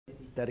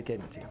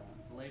dedicating it to you.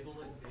 Label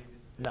it, David.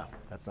 No,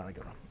 that's not a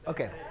good one.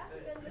 OK.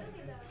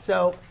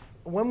 So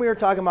when we were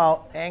talking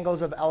about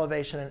angles of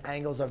elevation and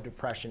angles of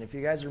depression, if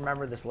you guys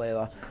remember this,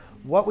 Layla,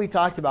 what we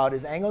talked about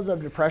is angles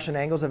of depression,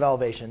 angles of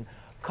elevation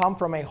come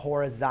from a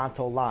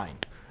horizontal line.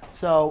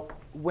 So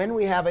when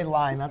we have a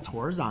line that's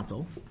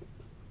horizontal,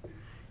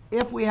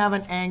 if we have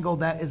an angle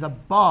that is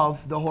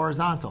above the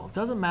horizontal, it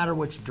doesn't matter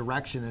which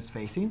direction it's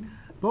facing,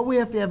 but if we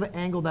have an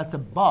angle that's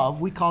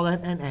above, we call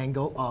that an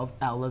angle of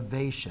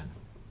elevation.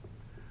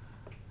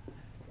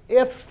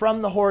 If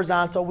from the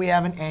horizontal we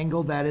have an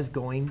angle that is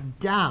going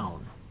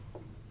down,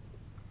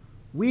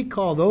 we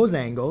call those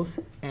angles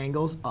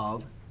angles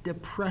of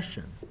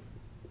depression.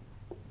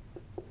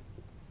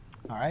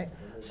 All right?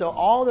 So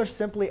all they're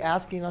simply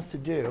asking us to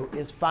do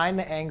is find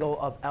the angle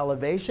of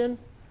elevation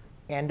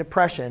and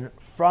depression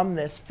from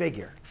this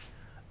figure.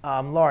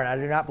 Lauren, I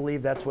do not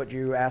believe that's what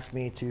you asked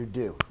me to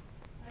do.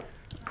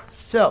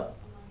 So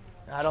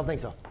I don't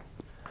think so.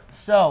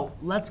 So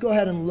let's go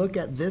ahead and look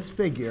at this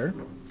figure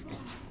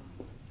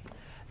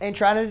and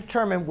try to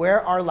determine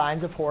where our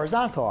lines of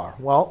horizontal are.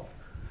 Well,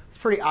 it's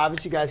pretty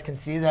obvious. You guys can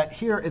see that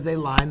here is a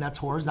line that's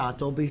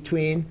horizontal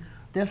between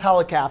this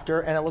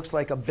helicopter and it looks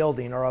like a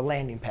building or a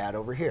landing pad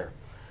over here.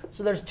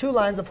 So there's two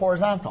lines of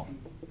horizontal.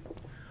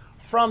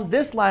 From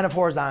this line of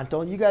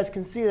horizontal, you guys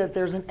can see that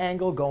there's an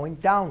angle going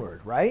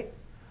downward, right?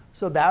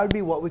 So that would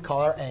be what we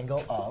call our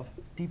angle of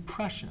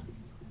depression.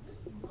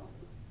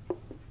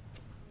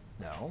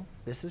 No,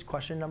 this is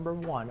question number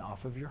 1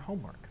 off of your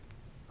homework.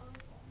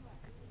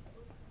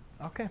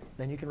 OK,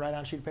 then you can write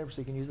on a sheet of paper so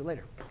you can use it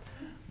later.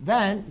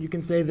 Then you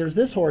can say there's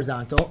this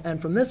horizontal.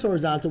 And from this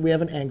horizontal, we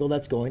have an angle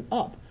that's going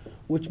up,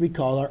 which we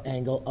call our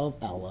angle of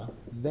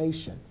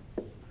elevation.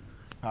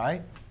 All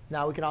right?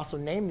 Now we can also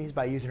name these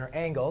by using our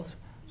angles.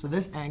 So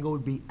this angle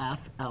would be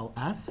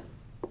FLS.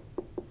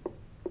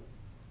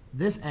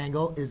 This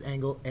angle is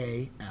angle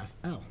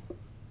ASL.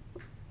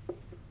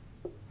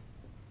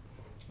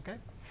 OK?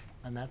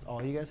 And that's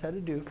all you guys had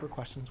to do for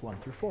questions 1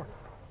 through 4.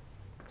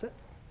 That's it.